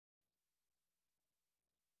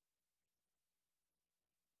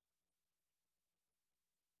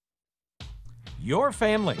Your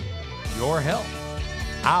family, your health,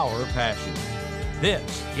 our passion.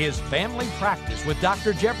 This is Family Practice with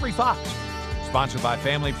Dr. Jeffrey Fox, sponsored by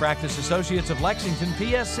Family Practice Associates of Lexington,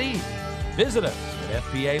 PSC. Visit us at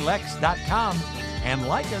fpalex.com and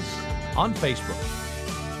like us on Facebook.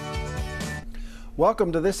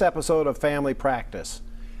 Welcome to this episode of Family Practice.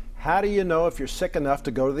 How do you know if you're sick enough to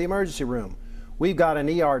go to the emergency room? We've got an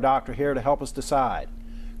ER doctor here to help us decide.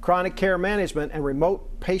 Chronic care management and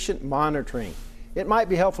remote patient monitoring. It might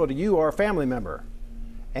be helpful to you or a family member.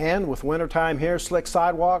 And with wintertime here, slick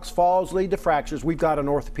sidewalks, falls lead to fractures, we've got an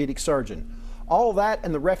orthopedic surgeon. All that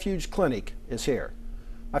and the Refuge Clinic is here.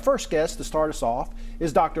 My first guest to start us off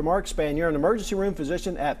is Dr. Mark Spanier, an emergency room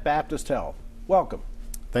physician at Baptist Health. Welcome.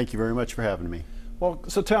 Thank you very much for having me. Well,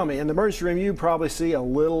 so tell me, in the emergency room you probably see a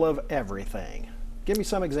little of everything. Give me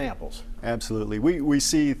some examples. Absolutely. We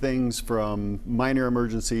see things from minor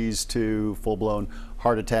emergencies to full-blown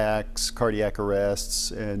heart attacks, cardiac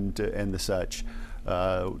arrests, and the such.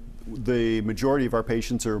 The majority of our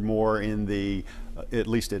patients are more in the, at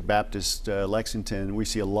least at Baptist Lexington, we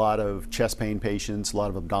see a lot of chest pain patients, a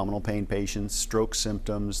lot of abdominal pain patients, stroke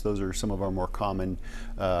symptoms. Those are some of our more common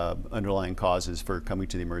underlying causes for coming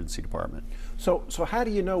to the emergency department. So how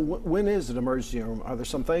do you know when is an emergency room? Are there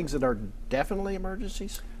some things that are definitely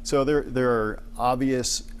emergencies? So there are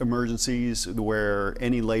obvious emergencies where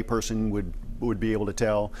any layperson would be able to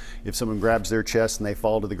tell. If someone grabs their chest and they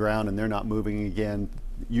fall to the ground and they're not moving again,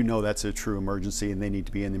 you know that's a true emergency and they need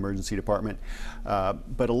to be in the emergency department.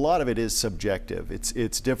 But a lot of it is subjective.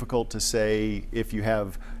 It's difficult to say if you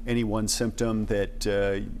have any one symptom that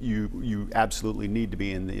you absolutely need to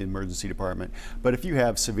be in the emergency department. But if you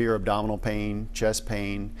have severe abdominal pain, chest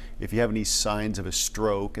pain, if you have any signs of a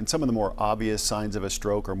stroke, and some of the more obvious signs of a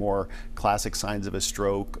stroke or more classic signs of a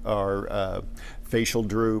stroke are facial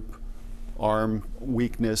droop, arm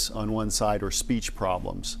weakness on one side, or speech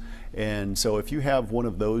problems. And so if you have one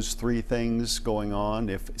of those three things going on,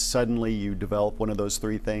 if suddenly you develop one of those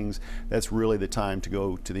three things, that's really the time to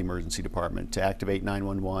go to the emergency department, to activate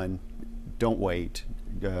 911. Don't wait,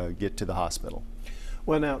 get to the hospital.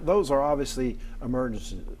 Well, now those are obviously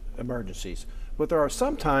emergencies, but there are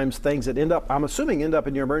sometimes things that end up, I'm assuming, end up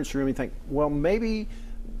in your emergency room and you think, well, maybe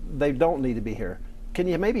they don't need to be here. Can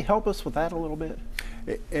you maybe help us with that a little bit?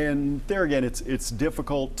 And there again, it's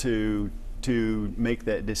difficult to make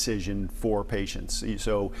that decision for patients.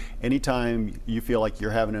 So anytime you feel like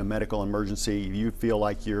you're having a medical emergency, you feel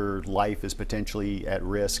like your life is potentially at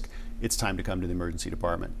risk, it's time to come to the emergency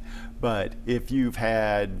department. But if you've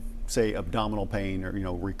had, say, abdominal pain or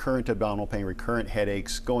recurrent abdominal pain, recurrent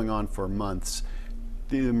headaches going on for months,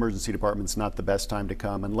 the emergency department's not the best time to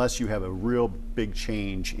come unless you have a real big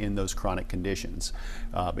change in those chronic conditions.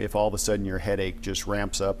 If all of a sudden your headache just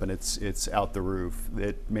ramps up and it's out the roof,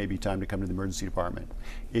 it may be time to come to the emergency department.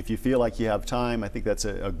 If you feel like you have time, I think that's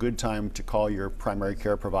a good time to call your primary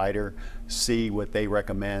care provider, see what they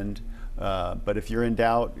recommend. But if you're in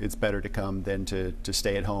doubt, it's better to come than to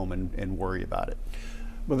stay at home and worry about it.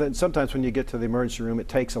 Well, then sometimes when you get to the emergency room, it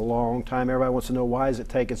takes a long time. Everybody wants to know, why is it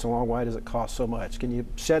taking so long? Why does it cost so much? Can you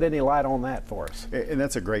shed any light on that for us? And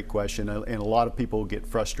that's a great question. And a lot of people get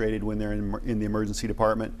frustrated when they're in the emergency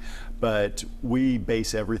department. But we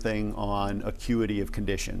base everything on acuity of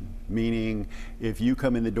condition, meaning if you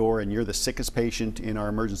come in the door and you're the sickest patient in our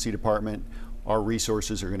emergency department, our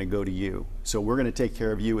resources are going to go to you. So we're going to take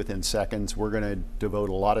care of you within seconds. We're going to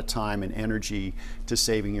devote a lot of time and energy to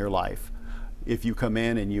saving your life. If you come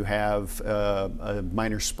in and you have a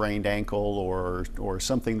minor sprained ankle or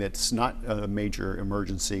something that's not a major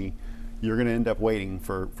emergency, you're going to end up waiting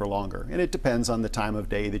for longer. And it depends on the time of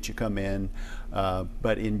day that you come in.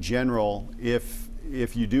 But in general, if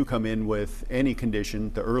you do come in with any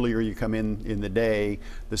condition, the earlier you come in the day,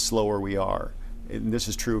 the slower we are. And this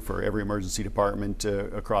is true for every emergency department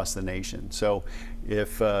across the nation. So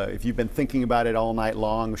if you've been thinking about it all night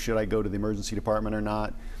long, should I go to the emergency department or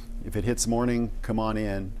not? If it hits morning, come on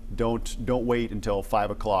in. Don't wait until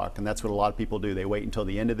 5 o'clock. And that's what a lot of people do. They wait until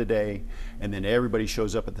the end of the day, and then everybody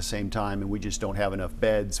shows up at the same time, and we just don't have enough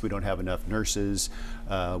beds. We don't have enough nurses.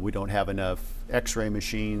 We don't have enough X-ray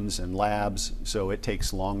machines and labs. So it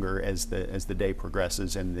takes longer as the day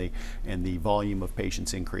progresses and the volume of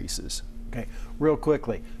patients increases. Okay, real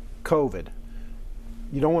quickly, COVID.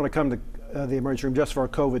 You don't want to come to the emergency room just for a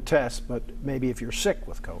COVID test, but maybe if you're sick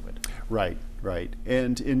with COVID. Right, right.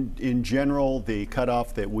 And in general, the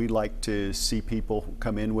cutoff that we like to see people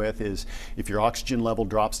come in with is if your oxygen level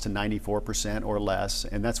drops to 94% or less,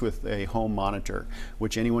 and that's with a home monitor,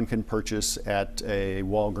 which anyone can purchase at a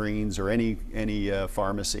Walgreens or any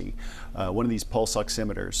pharmacy, one of these pulse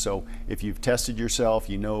oximeters. So if you've tested yourself,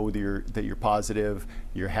 you know that you're positive,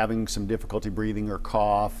 you're having some difficulty breathing or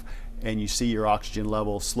cough, and you see your oxygen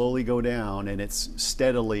level slowly go down and it's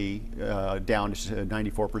steadily down to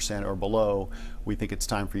 94% or below, we think it's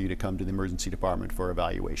time for you to come to the emergency department for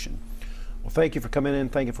evaluation. Well, thank you for coming in.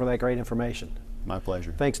 Thank you for that great information. My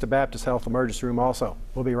pleasure. Thanks to Baptist Health Emergency Room also.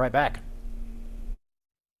 We'll be right back.